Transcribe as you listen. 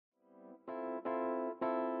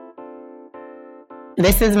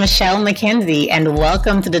This is Michelle McKenzie, and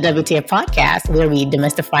welcome to the WTF podcast, where we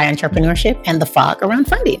demystify entrepreneurship and the fog around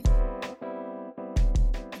funding.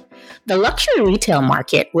 The luxury retail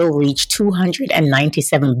market will reach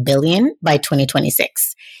 $297 billion by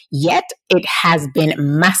 2026. Yet, it has been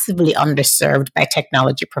massively underserved by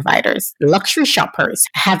technology providers. Luxury shoppers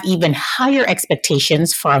have even higher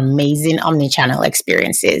expectations for amazing omnichannel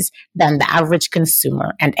experiences than the average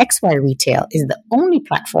consumer, and XY Retail is the only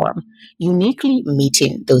platform uniquely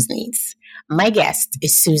meeting those needs. My guest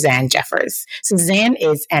is Suzanne Jeffers. Suzanne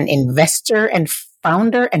is an investor and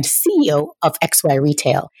founder and CEO of XY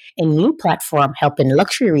Retail, a new platform helping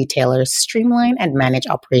luxury retailers streamline and manage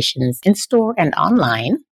operations in store and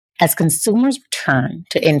online as consumers return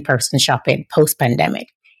to in-person shopping post-pandemic,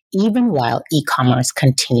 even while e-commerce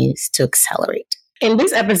continues to accelerate. In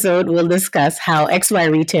this episode, we'll discuss how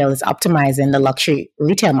XY Retail is optimizing the luxury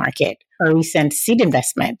retail market, her recent seed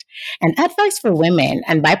investment, and advice for women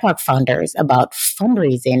and BIPOC founders about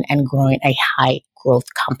fundraising and growing a high-growth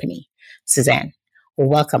company. Suzanne,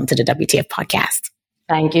 welcome to the WTF podcast.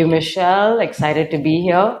 Thank you, Michelle. Excited to be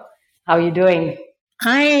here. How are you doing?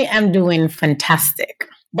 I am doing fantastic.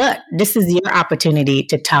 But this is your opportunity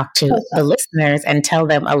to talk to the listeners and tell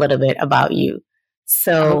them a little bit about you.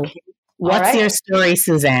 So what's your story,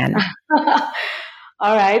 Suzanne?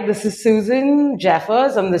 All right. This is Susan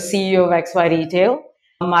Jeffers. I'm the CEO of XY Retail.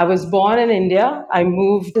 I was born in India. I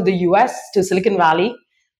moved to the US, to Silicon Valley,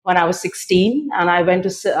 when I was 16. And I went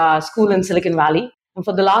to school in Silicon Valley. And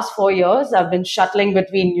for the last 4 years, I've been shuttling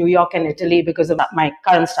between New York and Italy because of my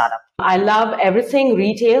current startup. I love everything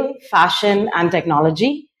retail, fashion, and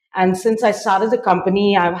technology. And since I started the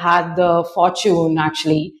company, I've had the fortune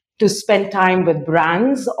actually to spend time with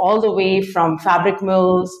brands all the way from fabric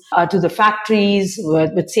mills to the factories,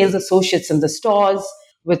 with sales associates in the stores,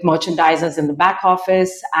 with merchandisers in the back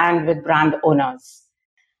office, and with brand owners.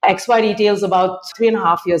 XY Retail is about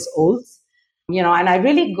 3.5 years old, and I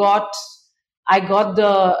really got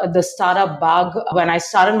the startup bug when I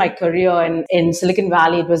started my career in Silicon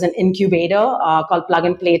Valley. It was an incubator called Plug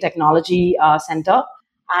and Play Technology Center.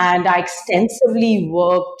 And I extensively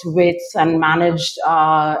worked with and managed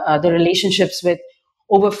the relationships with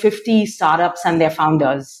over 50 startups and their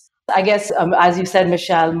founders. I guess, as you said,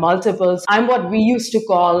 Michelle, multiples. I'm what we used to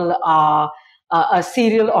call a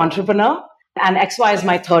serial entrepreneur, and XY is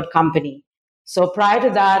my third company. So prior to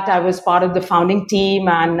that, I was part of the founding team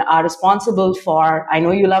and are responsible for, I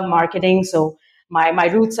know you love marketing, so my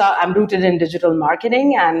roots are, I'm rooted in digital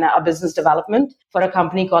marketing and business development for a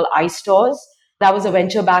company called iStores. That was a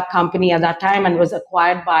venture-backed company at that time and was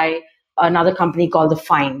acquired by another company called The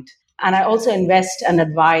Find. And I also invest and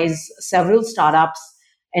advise several startups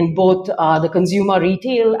in both the consumer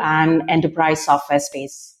retail and enterprise software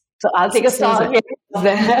space. So I'll take a start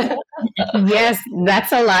there. Yes,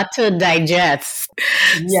 that's a lot to digest.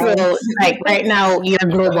 Yes. So, right now, you're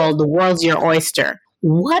global, the world's your oyster.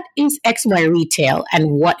 What is XY Retail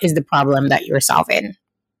and what is the problem that you're solving?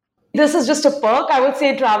 This is just a perk. I would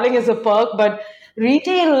say traveling is a perk, but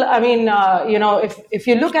retail, if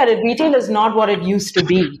you look at it, retail is not what it used to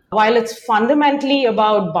be. While it's fundamentally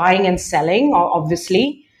about buying and selling,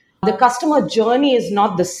 obviously, the customer journey is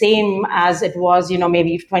not the same as it was,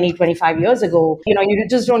 maybe 20, 25 years ago. You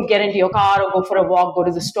just don't get into your car or go for a walk, go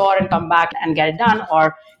to the store and come back and get it done,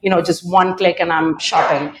 or, just one click and I'm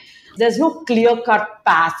shopping. There's no clear-cut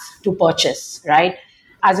path to purchase, right?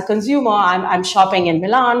 As a consumer, I'm shopping in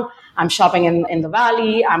Milan, I'm shopping in the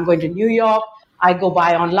Valley, I'm going to New York, I go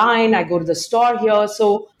buy online, I go to the store here.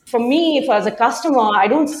 So for me, if as a customer, I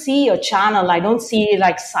don't see a channel, I don't see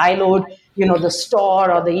like siloed, the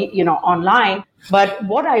store or the, online. But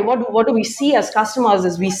what do we see as customers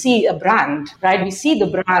is we see a brand, right? We see the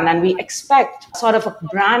brand and we expect sort of a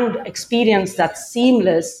brand experience that's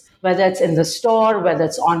seamless, whether it's in the store, whether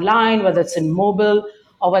it's online, whether it's in mobile,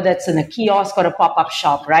 or whether it's in a kiosk or a pop-up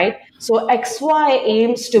shop, right? So XY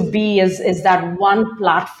aims to be is that one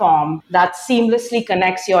platform that seamlessly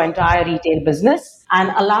connects your entire retail business and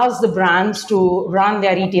allows the brands to run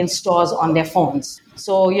their retail stores on their phones.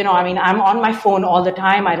 So, I'm on my phone all the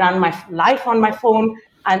time. I run my life on my phone.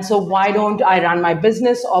 And so why don't I run my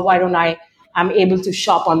business, or why don't I'm able to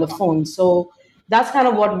shop on the phone? So that's kind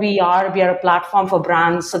of what we are. We are a platform for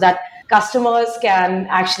brands so that customers can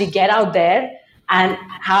actually get out there and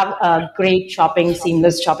have a great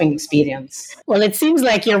seamless shopping experience. Well, it seems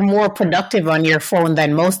like you're more productive on your phone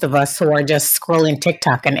than most of us who are just scrolling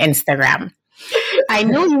TikTok and Instagram. I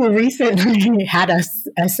know you recently had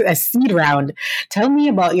a seed round. Tell me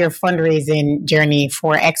about your fundraising journey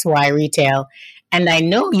for XY Retail And I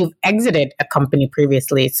know you've exited a company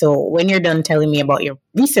previously. So when you're done telling me about your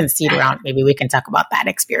recent seed round, maybe we can talk about that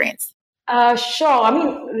experience. Sure. I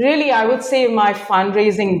mean, really, I would say my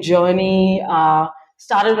fundraising journey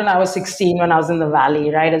started when I was 16, when I was in the Valley,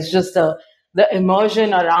 right? It's just the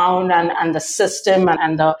immersion around and the system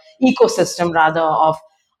and the ecosystem rather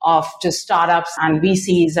of just startups and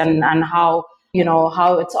VCs and how,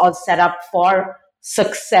 how it's all set up for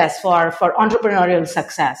success, for entrepreneurial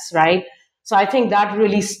success, right? So I think that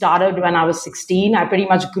really started when I was 16. I pretty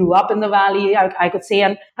much grew up in the Valley, I could say.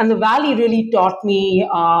 And the Valley really taught me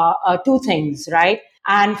two things, right?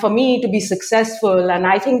 And for me to be successful, and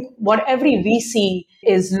I think what every VC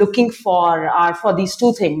is looking for are for these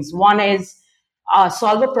two things. One is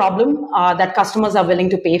solve a problem that customers are willing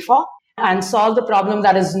to pay for, and solve the problem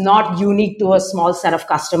that is not unique to a small set of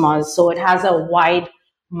customers. So it has a wide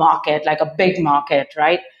market, like a big market,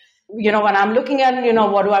 right? When I'm looking at,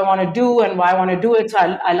 what do I want to do and why I want to do it. So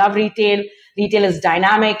I love retail. Retail is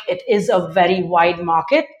dynamic. It is a very wide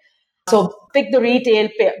market. So pick the retail,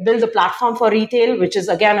 build a platform for retail, which is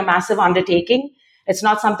again a massive undertaking. It's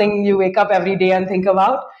not something you wake up every day and think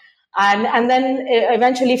about. And then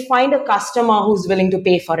eventually find a customer who's willing to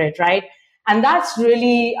pay for it, right? And that's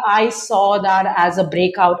really, I saw that as a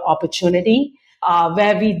breakout opportunity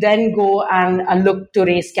where we then go and look to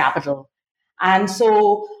raise capital. And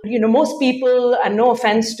so, most people, and no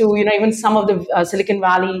offense to, even some of the Silicon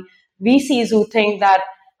Valley VCs who think that,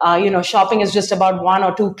 shopping is just about one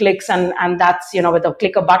or two clicks and that's, with a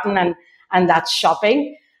click a button and that's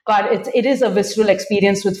shopping. But it is a visceral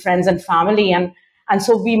experience with friends and family. And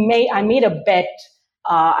so I made a bet.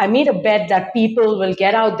 I made a bet that people will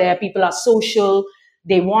get out there. People are social.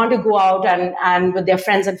 They want to go out and with their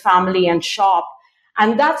friends and family and shop.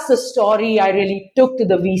 And that's the story I really took to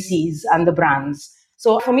the VCs and the brands.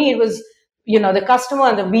 So for me, it was, the customer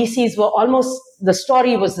and the VCs were almost, the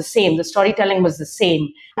story was the same. The storytelling was the same.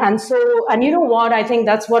 And so, and you know what, I think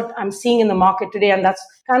that's what I'm seeing in the market today. And that's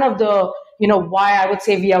kind of the, why I would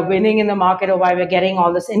say we are winning in the market or why we're getting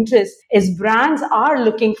all this interest is brands are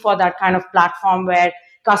looking for that kind of platform where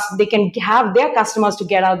they can have their customers to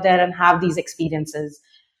get out there and have these experiences.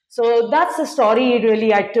 So that's the story really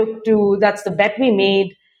that's the bet we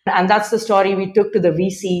made. And that's the story we took to the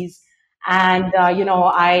VCs. And,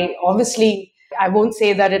 I won't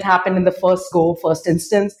say that it happened in the first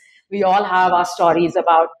instance. We all have our stories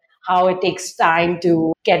about how it takes time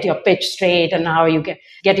to get your pitch straight and how you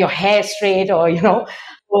get your hair straight or,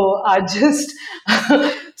 so just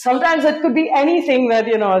sometimes it could be anything that,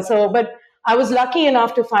 but I was lucky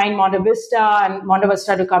enough to find Monte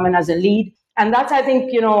Vista to come in as a lead. And that's, I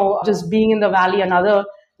think, just being in the Valley, another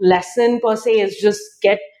lesson per se is just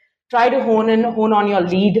try to hone on your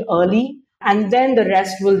lead early, and then the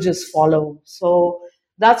rest will just follow. So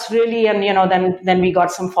that's really, and, then we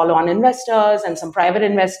got some follow-on investors and some private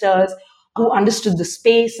investors who understood the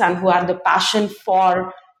space and who had the passion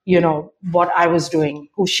for, what I was doing,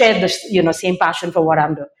 who shared the, same passion for what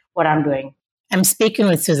I'm doing. I'm speaking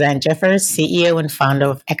with Suzanne Jeffers, CEO and founder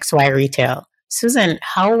of XY Retail. Susan,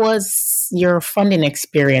 how was your funding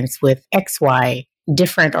experience with XY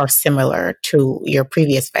different or similar to your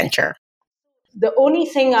previous venture? The only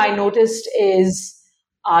thing I noticed is,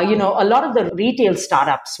 a lot of the retail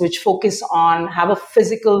startups which have a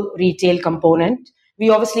physical retail component. We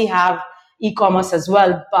obviously have e-commerce as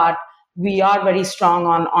well, but we are very strong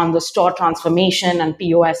on the store transformation and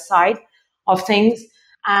POS side of things.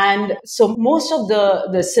 And so most of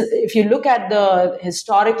if you look at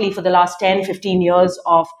historically for the last 10, 15 years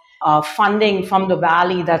of funding from the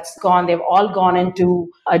Valley that's gone, they've all gone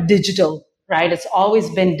into digital, right? It's always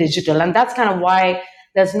been digital. And that's kind of why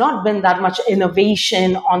there's not been that much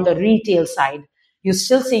innovation on the retail side. You're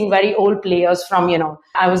still seeing very old players from,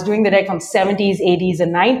 I was doing the deck from 70s, 80s,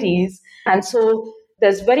 and 90s. And so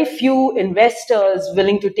there's very few investors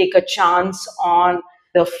willing to take a chance on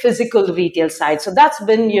the physical retail side. So that's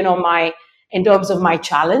been, in terms of my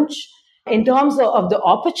challenge. In terms of the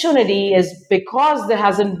opportunity is because there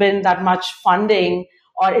hasn't been that much funding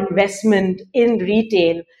or investment in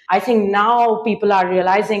retail. I think now people are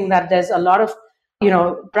realizing that there's a lot of,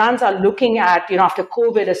 brands are looking at, after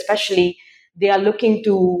COVID especially, they are looking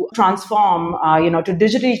to transform, to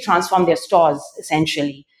digitally transform their stores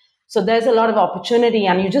essentially. So there's a lot of opportunity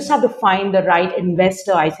and you just have to find the right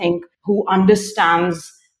investor, I think, who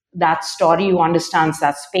understands that story, who understands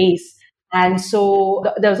that space. And so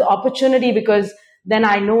there's opportunity because then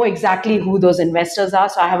I know exactly who those investors are.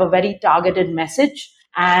 So I have a very targeted message.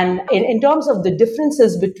 And in terms of the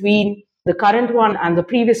differences between the current one and the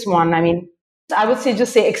previous one, I mean, I would say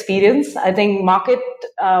just say experience. I think market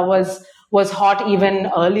was was hot even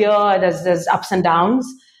earlier. There's ups and downs,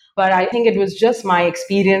 but I think it was just my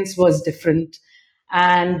experience was different.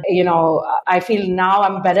 And, I feel now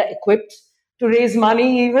I'm better equipped to raise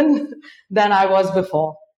money even than I was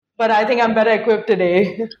before. But I think I'm better equipped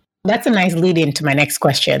today. That's a nice lead into my next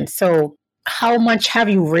question. So, how much have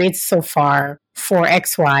you raised so far for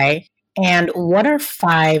XY? And what are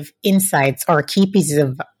 5 insights or key pieces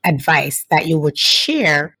of advice that you would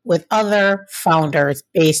share with other founders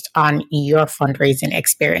based on your fundraising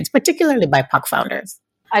experience, particularly BIPOC founders?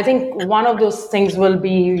 I think one of those things will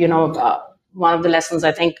be, one of the lessons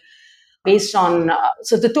I think based on,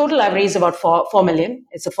 so the total I've raised about 4 million.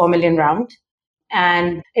 It's a 4 million round.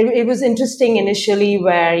 And it was interesting initially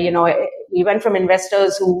where, we went from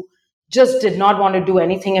investors who just did not want to do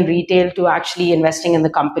anything in retail to actually investing in the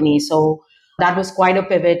company. So that was quite a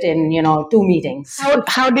pivot in, 2 meetings.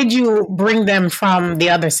 How did you bring them from the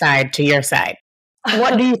other side to your side?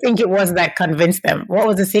 What do you think it was that convinced them? What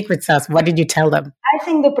was the secret sauce? What did you tell them? I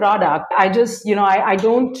think the product. I just, I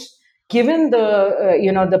don't, given the,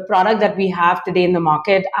 the product that we have today in the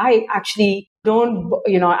market, I actually don't,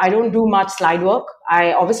 I don't do much slide work.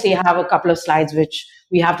 I obviously have a couple of slides which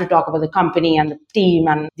we have to talk about the company and the team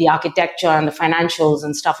and the architecture and the financials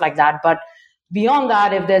and stuff like that. But beyond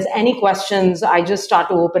that, if there's any questions, I just start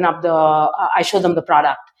to open up I show them the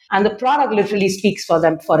product. And the product literally speaks for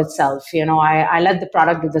them, for itself. I let the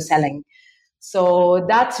product do the selling. So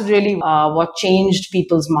that's really what changed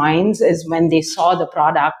people's minds is when they saw the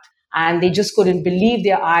product and they just couldn't believe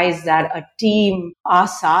their eyes that a team our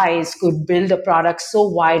size could build a product so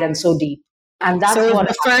wide and so deep. And that's so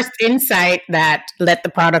the first insight that let the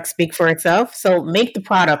product speak for itself. So make the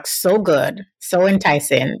product so good, so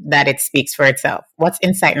enticing that it speaks for itself. What's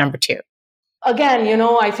insight number 2? Again,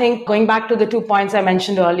 I think going back to the 2 points I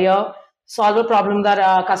mentioned earlier, solve a problem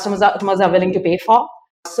that customers are willing to pay for.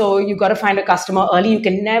 So you got to find a customer early. You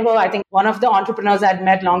can never, I think one of the entrepreneurs I'd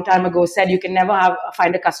met long time ago said you can never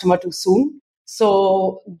find a customer too soon.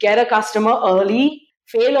 So get a customer early,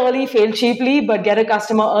 fail cheaply, but get a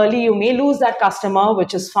customer early. You may lose that customer,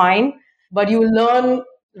 which is fine, but you learn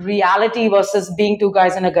reality versus being 2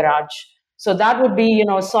 guys in a garage. So that would be,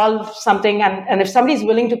 solve something. And if somebody's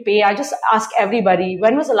willing to pay, I just ask everybody,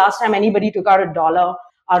 when was the last time anybody took out $1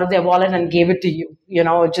 out of their wallet and gave it to you,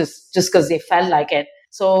 just because they felt like it.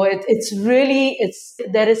 So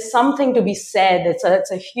there is something to be said.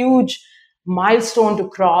 It's a huge milestone to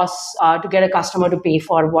cross to get a customer to pay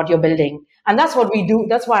for what you're building. And that's what we do.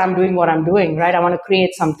 That's why I'm doing what I'm doing, right? I want to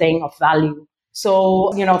create something of value.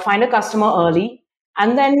 So, find a customer early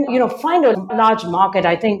and then, find a large market,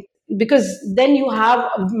 I think, because then you have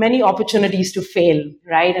many opportunities to fail,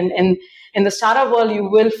 right? And in the startup world, you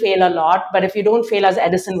will fail a lot. But if you don't fail, as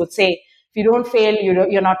Edison would say, if you don't fail,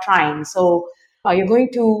 you're not trying. So you're going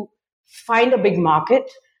to find a big market.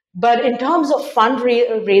 But in terms of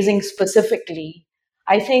fundraising specifically,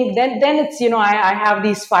 I think then it's, I have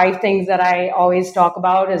these 5 things that I always talk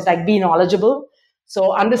about is like be knowledgeable.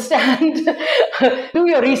 So understand, do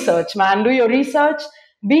your research, man, do your research,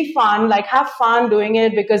 be fun, like have fun doing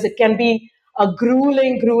it because it can be a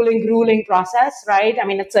grueling process, right? I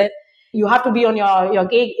mean, you have to be on your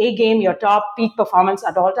A game, your top peak performance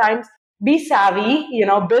at all times. Be savvy,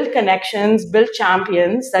 build connections, build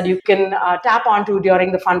champions that you can tap onto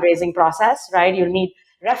during the fundraising process, right? You'll need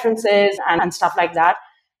references and stuff like that.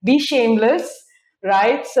 Be shameless,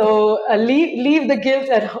 right? So leave the guilt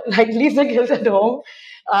at home.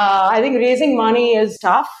 I think raising money is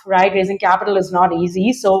tough, right? Raising capital is not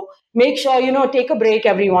easy. So make sure, take a break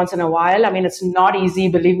every once in a while. I mean, it's not easy.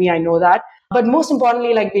 Believe me, I know that. But most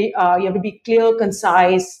importantly, you have to be clear,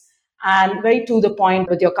 concise, and very to the point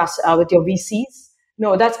with your VCs.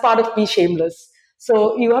 No, that's part of be shameless.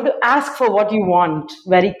 So you have to ask for what you want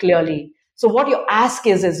very clearly. So what your ask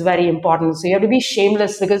is very important. So you have to be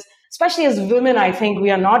shameless because especially as women, I think we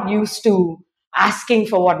are not used to asking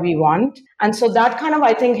for what we want. And so that kind of,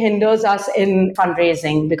 I think, hinders us in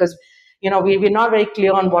fundraising because, we're not very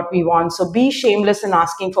clear on what we want. So be shameless in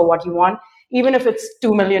asking for what you want. Even if it's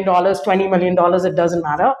 $2 million, $20 million, it doesn't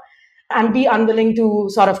matter. And be unwilling to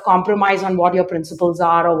sort of compromise on what your principles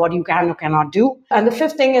are or what you can or cannot do. And the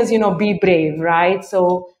 5th thing is, be brave, right?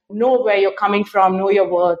 So know where you're coming from, know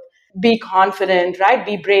your worth, be confident, right?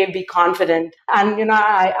 Be brave, be confident. And,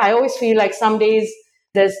 I always feel like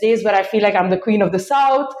there's days where I feel like I'm the queen of the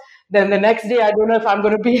South. Then the next day, I don't know if I'm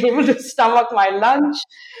going to be able to stomach my lunch.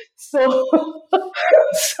 So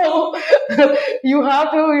you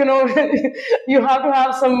have to, you have to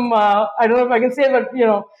have some, I don't know if I can say, but,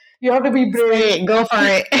 you have to be brave. Go for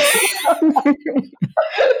it.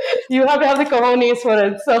 You have to have the cojones for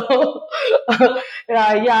it. So,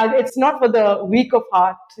 yeah, it's not for the weak of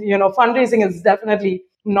heart. Fundraising is definitely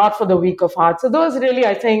not for the weak of heart. So those really,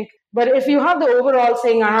 I think, but if you have the overall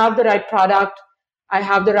saying, I have the right product, I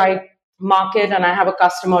have the right market, and I have a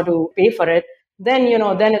customer to pay for it, then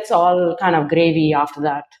it's all kind of gravy after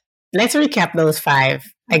that. Let's recap those five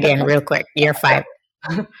again, real quick. Your five.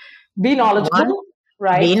 Be knowledgeable, One,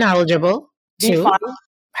 right? be knowledgeable. Be Two, fun,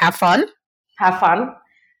 have fun. have fun.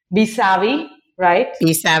 Be savvy, right?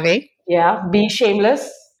 Be savvy. Yeah. Be shameless.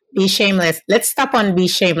 Be shameless. Let's stop on be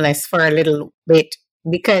shameless for a little bit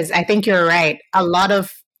because I think you're right. A lot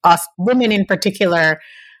of us, women in particular,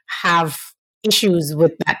 have issues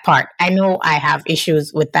with that part. I know I have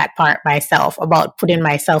issues with that part myself about putting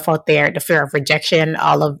myself out there, the fear of rejection,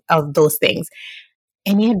 all of those things.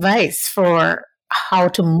 Any advice for how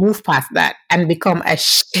to move past that and become as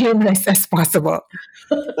shameless as possible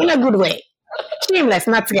in a good way? Shameless,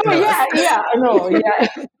 not Oh, scandalous. yeah, I know,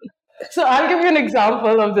 yeah. So I'll give you an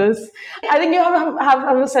example of this. I think you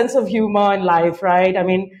have a sense of humor in life, right? I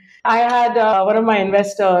mean, I had one of my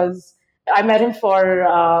investors. I met him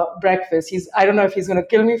for breakfast. I don't know if he's going to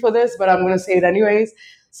kill me for this, but I'm going to say it anyways.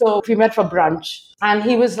 So we met for brunch, and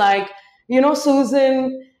he was like,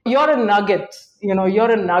 Susan, you're a nugget.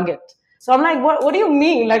 You're a nugget. So I'm like, what do you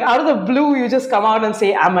mean? Like out of the blue, you just come out and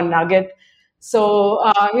say, I'm a nugget. So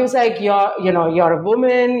he was like, you're a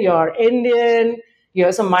woman, you're Indian,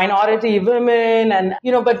 you're some minority women, and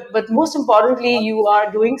but most importantly, you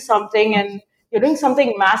are doing something, and you're doing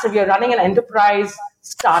something massive. You're running an enterprise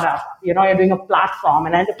startup. You're doing a platform,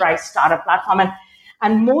 an enterprise startup platform,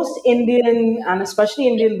 and most Indian and especially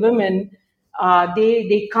Indian women,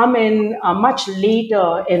 they come in much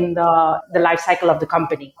later in the life cycle of the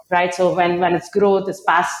company, right? So when it's growth, it's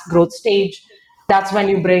past growth stage. That's when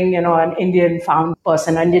you bring, an Indian found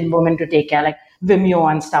person, an Indian woman to take care, like Vimeo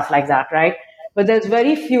and stuff like that, right? But there's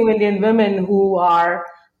very few Indian women who are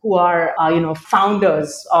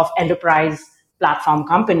founders of enterprise platform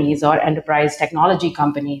companies or enterprise technology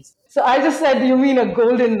companies. So I just said, you mean a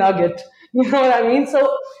golden nugget? You know what I mean?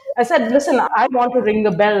 So I said, listen, I want to ring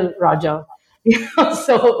the bell, Roger.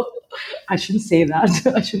 So I shouldn't say that.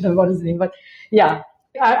 I shouldn't have got his name, but yeah,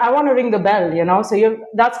 I want to ring the bell, So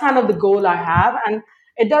that's kind of the goal I have, and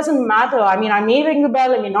it doesn't matter. I mean, I may ring the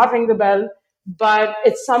bell, I may not ring the bell, but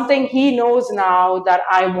it's something he knows now that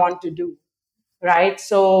I want to do, right?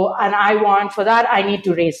 So, and for that, I need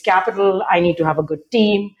to raise capital. I need to have a good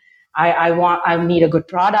team. I need a good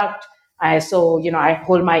product. I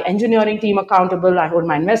hold my engineering team accountable. I hold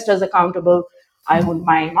my investors accountable. I hold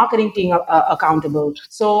my marketing team accountable.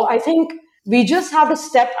 So I think we just have to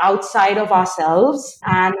step outside of ourselves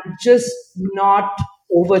and just not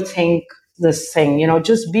overthink this thing,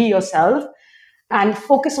 just be yourself and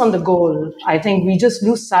focus on the goal. I think we just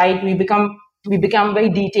lose sight. We become very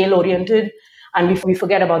detail oriented, and we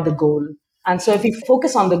forget about the goal. And so if you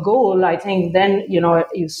focus on the goal, I think then,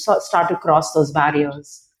 you start to cross those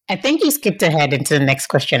barriers. I think you skipped ahead into the next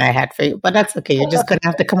question I had for you, but that's okay. You're just going to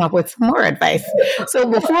have to come up with some more advice.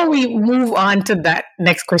 So before we move on to that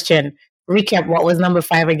next question, recap what was number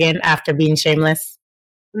 5 again after being shameless?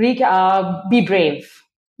 Be brave.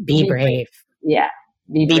 Be brave. Yeah.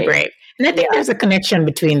 Be brave. And I think there's a connection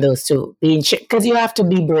between those two, because you have to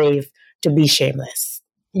be brave to be shameless.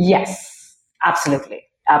 Yes, absolutely.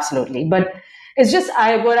 Absolutely. But it's just,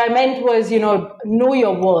 what I meant was, know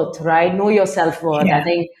your worth, right? Know your self-worth. Yeah. I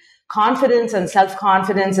think confidence and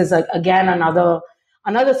self-confidence is again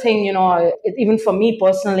another thing, even for me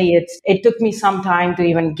personally, it took me some time to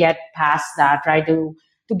even get past that, right? To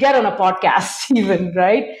get on a podcast even,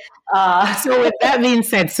 right? So with that being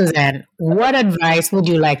said, Suzanne, what advice would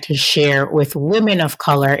you like to share with women of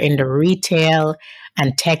color in the retail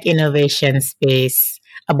and tech innovation space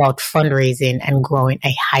about fundraising and growing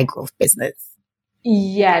a high growth business?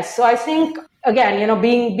 Yes. So I think, again,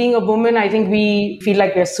 being a woman, I think we feel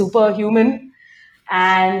like we're superhuman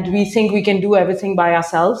and we think we can do everything by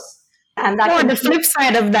ourselves. And the flip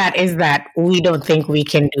side of that is that we don't think we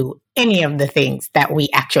can do any of the things that we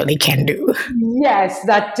actually can do. Yes,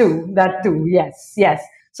 that too. Yes.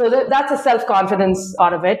 So that's a self-confidence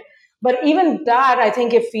part of it. But even that, I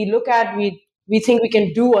think if we look at, we think we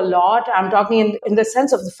can do a lot. I'm talking in the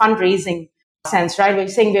sense of the fundraising sense, right? We're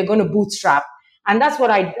saying we're going to bootstrap. And that's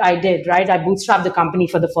what I did, right? I bootstrapped the company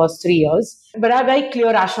for the first 3 years. But I have very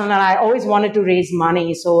clear rationale, and I always wanted to raise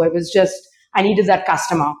money. So it was just, I needed that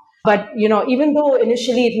customer. But, even though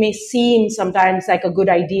initially it may seem sometimes like a good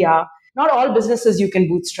idea, not all businesses you can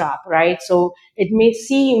bootstrap, right? So it may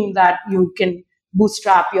seem that you can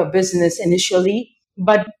bootstrap your business initially,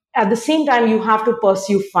 but at the same time, you have to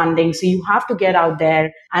pursue funding. So you have to get out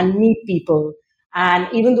there and meet people. And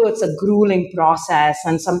even though it's a grueling process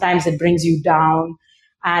and sometimes it brings you down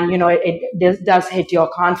and, it does hit your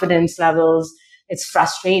confidence levels, it's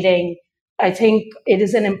frustrating. I think it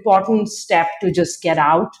is an important step to just get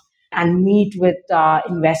out and meet with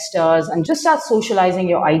investors and just start socializing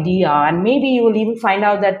your idea. And maybe you will even find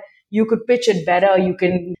out that you could pitch it better. You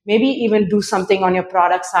can maybe even do something on your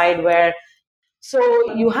product side so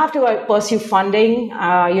you have to pursue funding.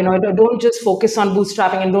 Don't just focus on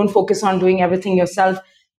bootstrapping and don't focus on doing everything yourself.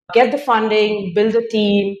 Get the funding, build a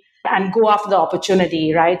team, and go after the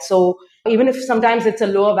opportunity, right? So even if sometimes it's a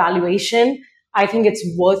lower valuation, I think it's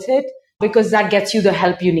worth it because that gets you the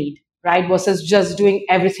help you need, right? Versus just doing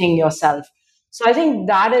everything yourself. So I think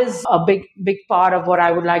that is a big part of what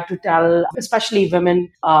I would like to tell, especially women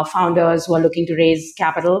founders who are looking to raise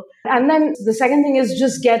capital. And then the second thing is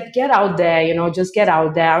just get out there, just get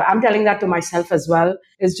out there. I'm telling that to myself as well,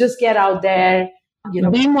 is just get out there.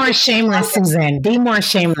 Be more shameless, Suzanne. Be more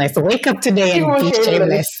shameless. Wake up today and be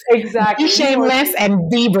shameless. Exactly. Be shameless and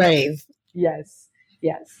be brave. Yes.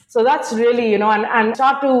 So that's really, and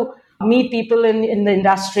start to meet people in the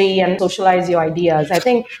industry and socialize your ideas. I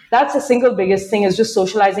think that's the single biggest thing is just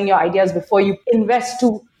socializing your ideas before you invest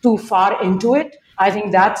too far into it. I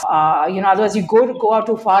think that's, otherwise you go out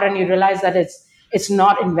too far and you realize that it's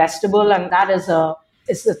not investable. And that is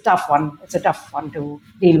it's a tough one. It's a tough one to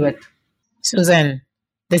deal with. Suzanne,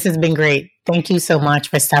 this has been great. Thank you so much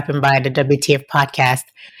for stopping by the WTF podcast.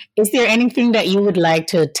 Is there anything that you would like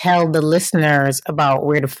to tell the listeners about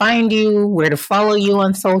where to find you, where to follow you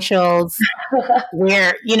on socials,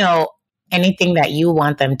 where, anything that you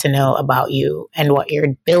want them to know about you and what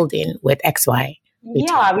you're building with XY?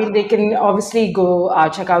 Yeah, they can obviously go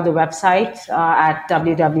check out the website at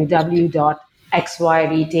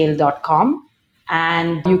www.xyretail.com.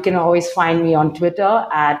 And you can always find me on Twitter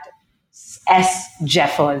at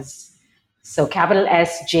SJeffers. So capital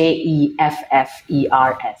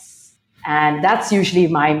SJEFFERS. And that's usually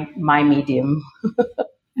my medium.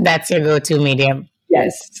 That's your go-to medium.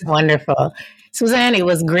 Yes. Wonderful. Suzanne, it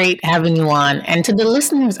was great having you on. And to the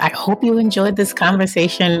listeners, I hope you enjoyed this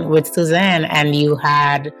conversation with Suzanne and you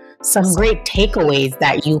had some great takeaways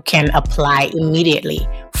that you can apply immediately.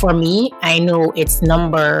 For me, I know it's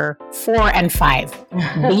number 4 and 5.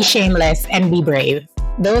 Be shameless and be brave.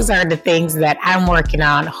 Those are the things that I'm working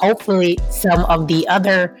on. Hopefully, some of the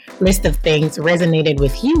other list of things resonated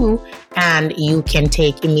with you and you can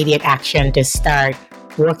take immediate action to start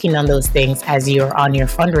working on those things as you're on your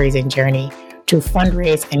fundraising journey to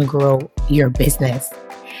fundraise and grow your business.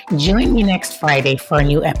 Join me next Friday for a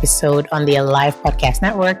new episode on the Alive Podcast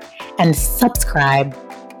Network and subscribe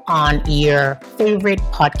on your favorite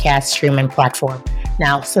podcast streaming platform.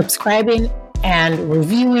 Now, subscribing and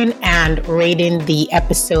reviewing and rating the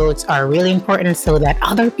episodes are really important so that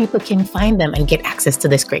other people can find them and get access to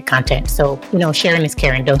this great content. So, sharing is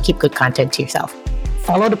caring. Don't keep good content to yourself.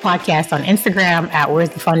 Follow the podcast on Instagram at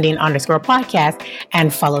where'sthefunding_podcast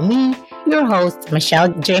and follow me, your host, Michelle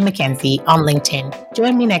J. McKenzie, on LinkedIn.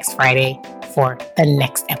 Join me next Friday for the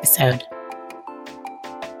next episode.